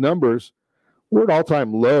doing these numbers, we're at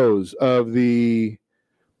all-time lows of the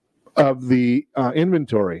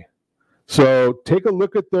inventory. So take a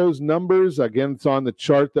look at those numbers. Again, it's on the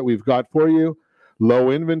chart that we've got for you.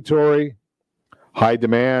 Low inventory, high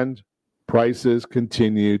demand, prices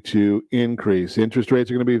continue to increase. Interest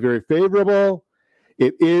rates are going to be very favorable.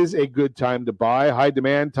 It is a good time to buy. High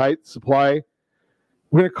demand, tight supply.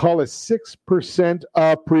 We're going to call it 6%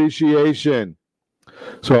 appreciation.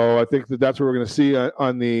 So I think that's what we're going to see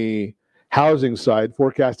on the housing side,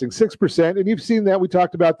 forecasting 6%. And you've seen that. We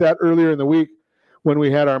talked about that earlier in the week when we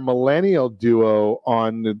had our millennial duo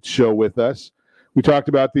on the show with us. We talked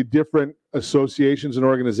about the different associations and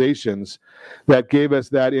organizations that gave us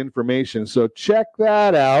that information. So check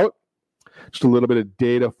that out. Just a little bit of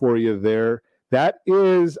data for you there. That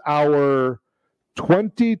is our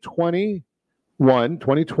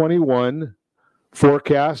 2021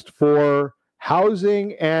 forecast for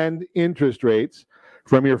housing and interest rates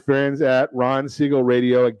from your friends at Ron Siegel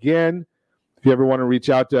Radio. Again, if you ever want to reach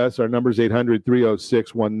out to us, our number is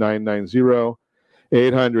 800-306-1990,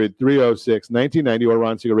 800-306-1990, or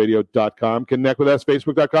ronsiegelradio.com. Connect with us,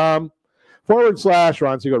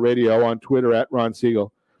 facebook.com/Ron Siegel Radio, on Twitter at Ron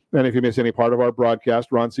Siegel. And if you miss any part of our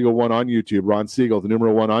broadcast, Ron Siegel 1 on YouTube. Ron Siegel, the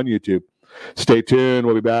numeral 1 on YouTube. Stay tuned.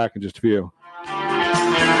 We'll be back in just a few.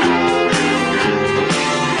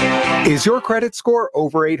 Is your credit score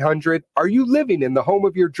over 800? Are you living in the home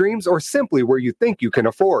of your dreams or simply where you think you can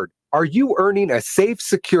afford? Are you earning a safe,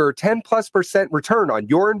 secure 10+% return on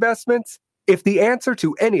your investments? If the answer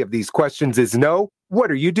to any of these questions is no,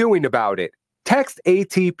 what are you doing about it? Text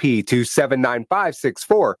ATP to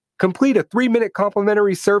 79564. Complete a 3-minute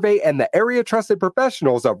complimentary survey, and the area trusted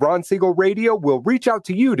professionals of Ron Siegel Radio will reach out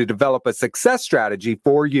to you to develop a success strategy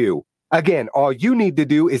for you. Again, all you need to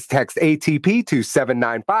do is text ATP to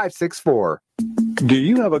 79564. Do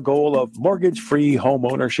you have a goal of mortgage-free home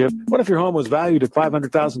ownership? What if your home was valued at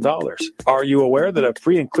 $500,000? Are you aware that a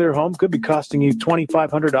free and clear home could be costing you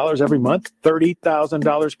 $2,500 every month,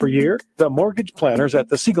 $30,000 per year? The mortgage planners at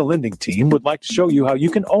the Siegel Lending Team would like to show you how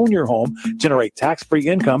you can own your home, generate tax-free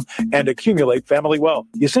income, and accumulate family wealth.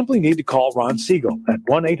 You simply need to call Ron Siegel at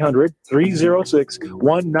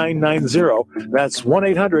 1-800-306-1990. That's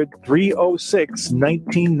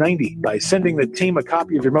 1-800-306-1990. By sending the team a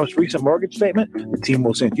copy of your most recent mortgage statement, the team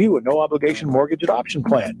will send you a no-obligation mortgage adoption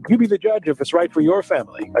plan. You be the judge if it's right for your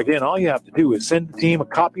family. Again, all you have to do is send the team a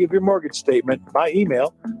copy of your mortgage statement by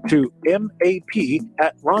email to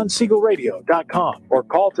map@ronsiegelradio.com or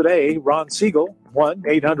call today Ron Siegel,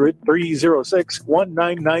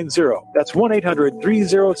 1-800-306-1990. That's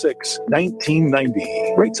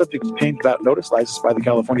 1-800-306-1990. Rate subject to change without notice. Licensed by the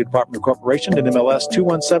California Department of Corporation and MLS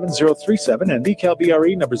 217037 and DCAL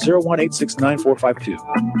BRE number 018694452.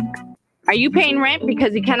 Are you paying rent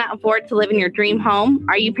because you cannot afford to live in your dream home?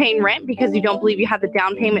 Are you paying rent because you don't believe you have the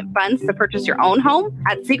down payment funds to purchase your own home?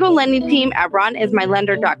 At Siegel Lending Team at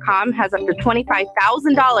RonIsMyLender.com has up to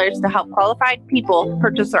 $25,000 to help qualified people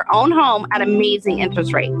purchase their own home at amazing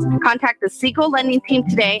interest rates. Contact the Siegel Lending Team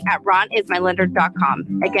today at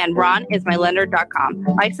RonIsMyLender.com. Again, RonIsMyLender.com.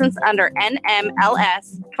 Licensed under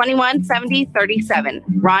NMLS 217037.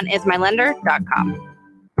 RonIsMyLender.com.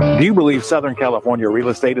 Do you believe Southern California real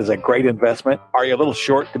estate is a great investment? Are you a little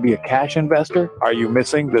short to be a cash investor? Are you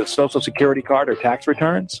missing the Social Security card or tax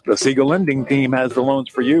returns? The Siegel Lending Team has the loans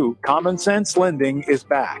for you. Common Sense Lending is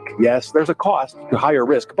back. Yes, there's a cost to higher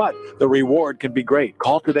risk, but the reward can be great.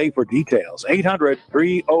 Call today for details.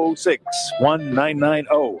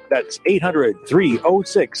 800-306-1990. That's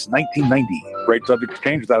 800-306-1990. Rate subject to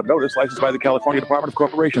change without notice. Licensed by the California Department of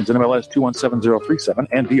Corporations, NMLS 217037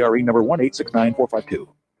 and DRE number 1869452.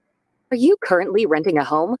 Are you currently renting a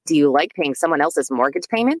home? Do you like paying someone else's mortgage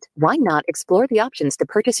payment? Why not explore the options to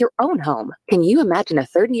purchase your own home? Can you imagine a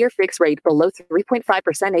 30-year fixed rate below 3.5%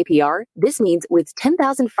 APR? This means with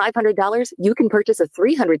 $10,500, you can purchase a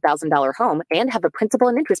 $300,000 home and have a principal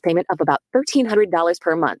and interest payment of about $1,300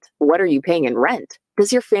 per month. What are you paying in rent?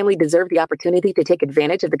 Does your family deserve the opportunity to take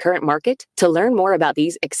advantage of the current market? To learn more about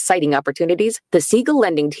these exciting opportunities, the Siegel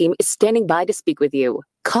Lending Team is standing by to speak with you.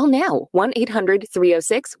 Call now,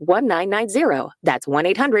 1-800-306-1990. That's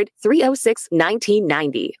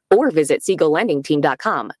 1-800-306-1990. Or visit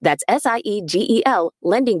SiegelLendingTeam.com. That's SIEGEL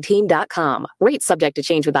LendingTeam.com. Rates subject to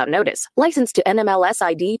change without notice. Licensed to NMLS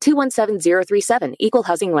ID 217037. Equal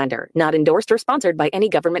housing lender. Not endorsed or sponsored by any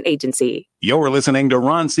government agency. You're listening to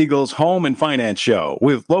Ron Siegel's Home and Finance Show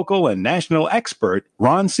with local and national expert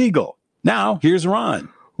Ron Siegel. Now, here's Ron.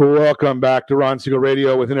 Welcome back to Ron Siegel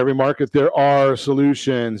Radio. Within every market, there are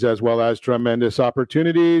solutions as well as tremendous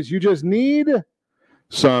opportunities. You just need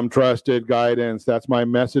some trusted guidance. That's my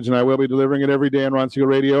message, and I will be delivering it every day on Ron Siegel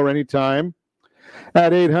Radio or anytime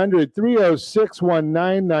at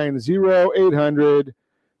 800-306-1990,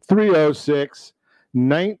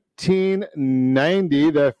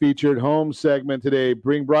 800-306-1990. The featured home segment today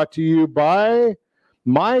brought to you by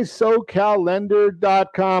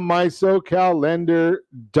MySoCalLender.com,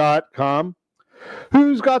 MySoCalLender.com.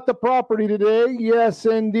 Who's got the property today? Yes,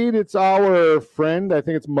 indeed. It's our friend. I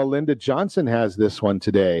think it's Melinda Johnson has this one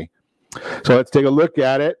today. So let's take a look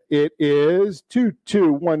at it. It is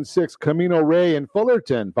 2216 Camino Ray in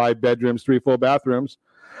Fullerton. 5 bedrooms, 3 full bathrooms.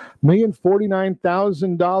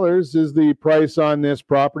 $1,049,000 is the price on this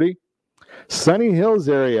property. Sunny Hills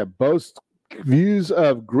area boasts views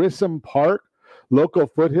of Grissom Park, local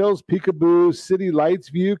foothills, Peekaboo City Lights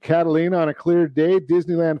View, Catalina on a clear day,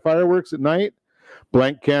 Disneyland fireworks at night.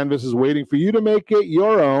 Blank canvas is waiting for you to make it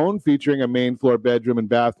your own, featuring a main floor bedroom and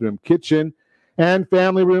bathroom, kitchen, and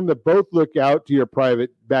family room that both look out to your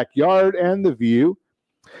private backyard and the view.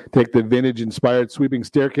 Take the vintage-inspired sweeping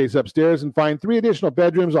staircase upstairs and find 3 additional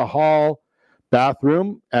bedrooms, a hall,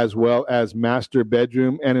 bathroom, as well as master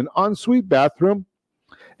bedroom and an ensuite bathroom,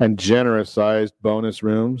 and generous-sized bonus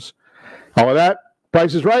rooms. All of that,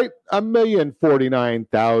 Price is Right,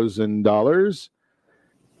 $1,049,000.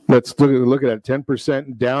 Let's look at it.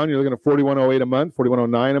 10% down, you're looking at $4,108 a month,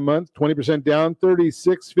 $4,109 a month. 20% down,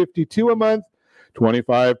 $3,652 a month.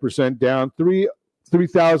 25% down,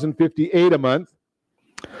 $3,058 a month.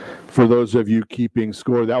 For those of you keeping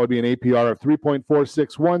score, that would be an APR of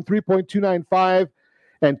 3.461, 3.295,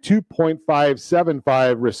 and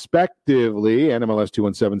 2.575 respectively. NMLS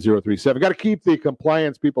 217037. Got to keep the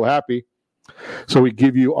compliance people happy. So we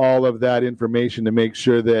give you all of that information to make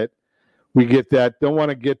sure that we get that. Don't want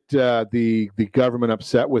to get the government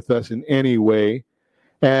upset with us in any way.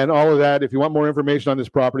 And all of that, if you want more information on this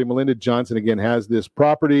property, Melinda Johnson, again, has this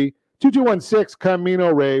property. 2216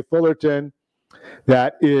 Camino Ray, Fullerton.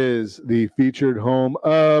 That is the featured home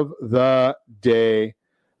of the day,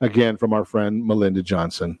 again, from our friend Melinda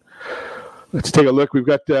Johnson. Let's take a look. We've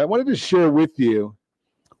got, I wanted to share with you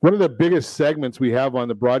one of the biggest segments we have on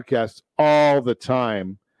the broadcast all the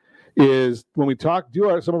time is when we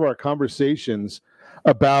some of our conversations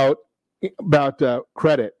about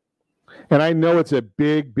credit. And I know it's a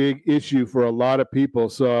big, big issue for a lot of people.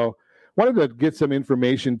 So I wanted to get some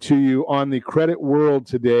information to you on the credit world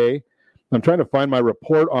today. I'm trying to find my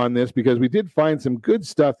report on this because we did find some good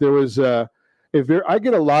stuff. There was I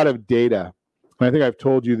get a lot of data. And I think I've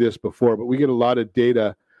told you this before, but we get a lot of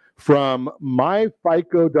data from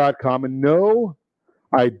myfico.com. And no,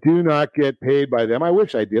 I do not get paid by them. I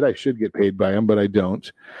wish I did. I should get paid by them, but I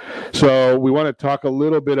don't. So we want to talk a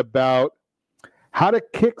little bit about how to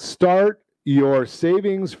kickstart your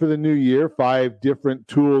savings for the new year. 5 different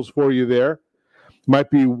tools for you there.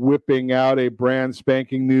 Might be whipping out a brand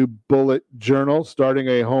spanking new bullet journal, starting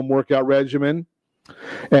a home workout regimen,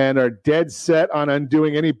 and are dead set on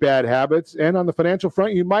undoing any bad habits. And on the financial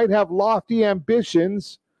front, you might have lofty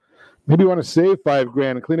ambitions. Maybe you want to save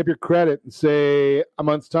 $5,000 and clean up your credit in, say, a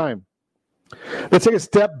month's time. Let's take a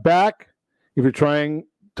step back. If you're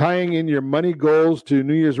tying in your money goals to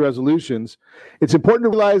New Year's resolutions, it's important to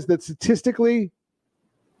realize that statistically,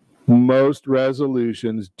 most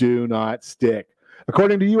resolutions do not stick.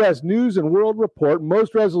 According to U.S. News and World Report,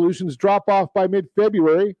 most resolutions drop off by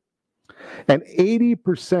mid-February, and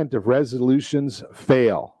 80% of resolutions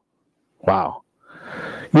fail. Wow.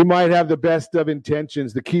 You might have the best of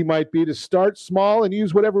intentions. The key might be to start small and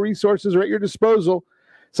use whatever resources are at your disposal.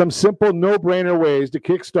 Some simple, no-brainer ways to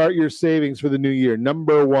kickstart your savings for the new year.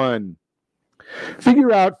 Number 1,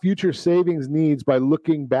 figure out future savings needs by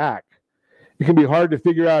looking back. It can be hard to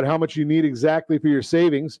figure out how much you need exactly for your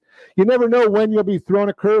savings. You never know when you'll be thrown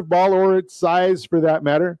a curveball or its size for that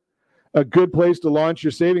matter. A good place to launch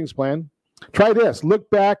your savings plan. Try this. Look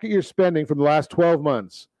back at your spending from the last 12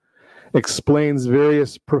 months. Explains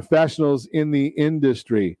various professionals in the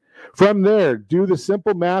industry. From there, do the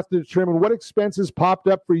simple math to determine what expenses popped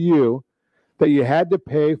up for you that you had to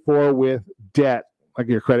pay for with debt, like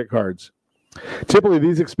your credit cards. Typically,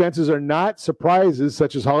 these expenses are not surprises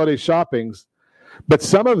such as holiday shoppings, but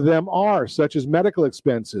some of them are, such as medical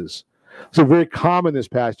expenses. So very common this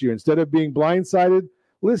past year. Instead of being blindsided,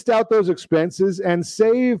 list out those expenses and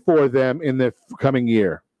save for them in the coming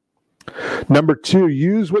year. Number 2,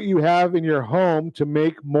 use what you have in your home to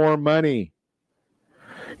make more money.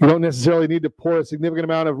 You don't necessarily need to pour a significant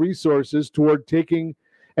amount of resources toward taking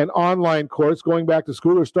an online course, going back to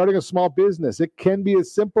school, or starting a small business. It can be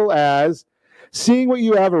as simple as seeing what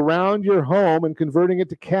you have around your home and converting it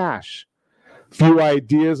to cash. Few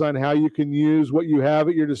ideas on how you can use what you have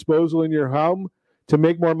at your disposal in your home to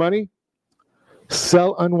make more money?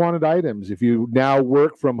 Sell unwanted items. If you now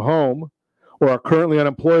work from home or are currently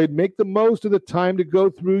unemployed, make the most of the time to go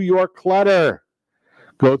through your clutter.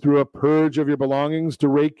 Go through a purge of your belongings to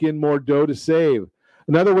rake in more dough to save.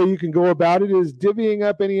 Another way you can go about it is divvying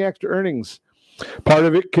up any extra earnings. Part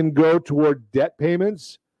of it can go toward debt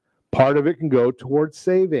payments. Part of it can go toward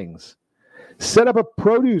savings. Set up a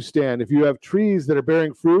produce stand. If you have trees that are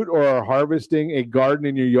bearing fruit or are harvesting a garden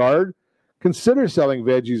in your yard, consider selling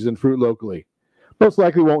veggies and fruit locally. Most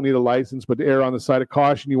likely won't need a license, but to err on the side of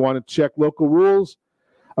caution, you want to check local rules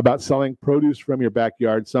about selling produce from your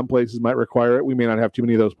backyard. Some places might require it. We may not have too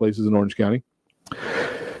many of those places in Orange County.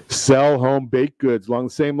 Sell home baked goods. Along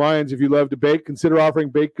the same lines, if you love to bake, consider offering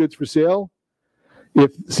baked goods for sale.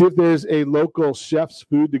 See if there's a local Chef's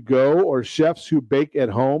Food to Go or Chefs Who Bake at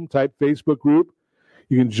Home type Facebook group.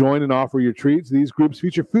 You can join and offer your treats. These groups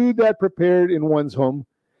feature food that prepared in one's home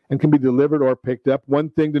and can be delivered or picked up. One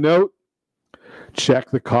thing to note, check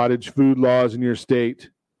the cottage food laws in your state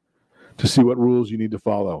to see what rules you need to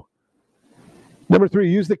follow. Number 3,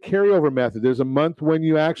 use the carryover method. There's a month when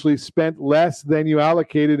you actually spent less than you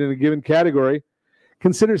allocated in a given category.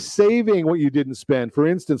 Consider saving what you didn't spend. For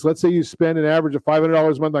instance, let's say you spend an average of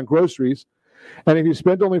 $500 a month on groceries, and if you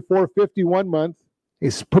spent only $450 one month,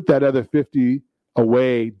 put that other $50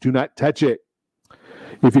 away. Do not touch it.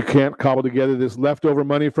 If you can't cobble together this leftover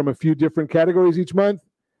money from a few different categories each month,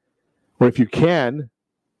 or if you can,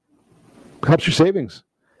 helps your savings.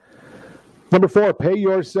 Number 4, pay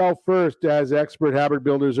yourself first, as expert habit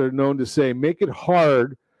builders are known to say. Make it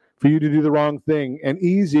hard for you to do the wrong thing and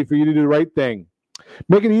easy for you to do the right thing.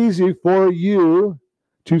 Make it easy for you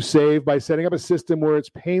to save by setting up a system where it's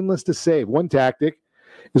painless to save. One tactic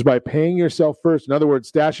is by paying yourself first. In other words,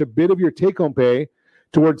 stash a bit of your take-home pay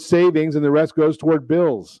towards savings and the rest goes toward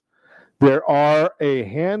bills. There are a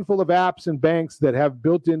handful of apps and banks that have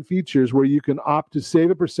built-in features where you can opt to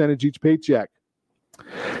save a percentage each paycheck.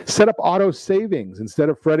 Set up auto savings. Instead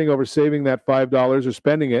of fretting over saving that $5 or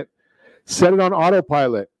spending it, set it on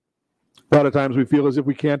autopilot. A lot of times we feel as if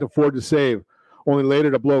we can't afford to save, only later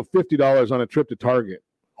to blow $50 on a trip to Target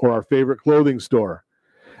or our favorite clothing store.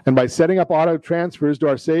 And by setting up auto transfers to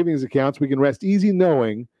our savings accounts, we can rest easy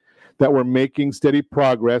knowing that we're making steady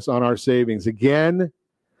progress on our savings. Again,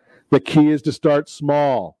 the key is to start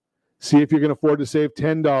small. See if you can afford to save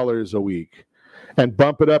 $10 a week and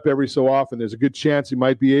bump it up every so often. There's a good chance you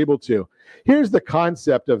might be able to. Here's the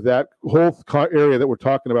concept of that whole area that we're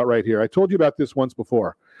talking about right here. I told you about this once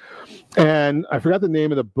before, and I forgot the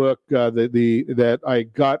name of the book that I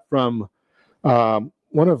got from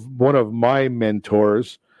one of my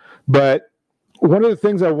mentors. But one of the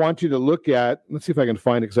things I want you to look at, let's see if I can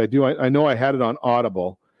find it, because I know I had it on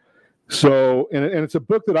Audible. So, and it's a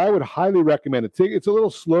book that I would highly recommend. It's a little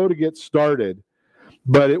slow to get started,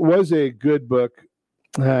 But it was a good book.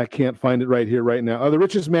 I can't find it right here, right now. The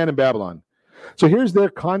Richest Man in Babylon. So here's their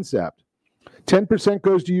concept. 10%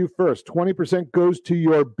 goes to you first. 20% goes to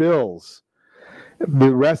your bills.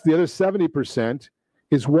 The rest, the other 70%,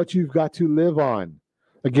 is what you've got to live on.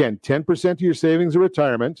 Again, 10% to your savings or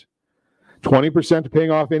retirement, 20% to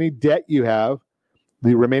paying off any debt you have.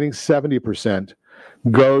 The remaining 70%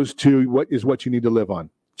 goes to what you need to live on.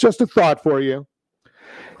 Just a thought for you.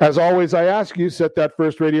 As always, I ask you, set that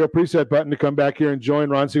first radio preset button to come back here and join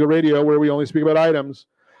Ron Siegel Radio, where we only speak about items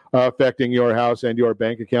affecting your house and your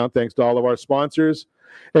bank account. Thanks to all of our sponsors.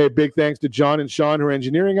 A big thanks to John and Sean who are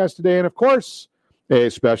engineering us today. And, of course, a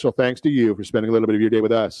special thanks to you for spending a little bit of your day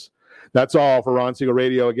with us. That's all for Ron Siegel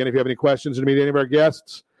Radio. Again, if you have any questions or to meet any of our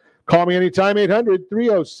guests, call me anytime,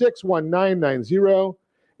 800-306-1990,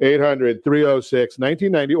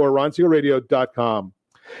 800-306-1990, or ronsiegelradio.com.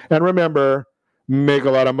 And remember, make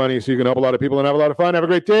a lot of money so you can help a lot of people and have a lot of fun. Have a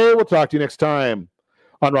great day. We'll talk to you next time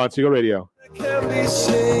on Ron Siegel Radio. Can be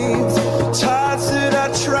saved. Tides that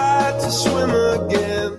I tried to swim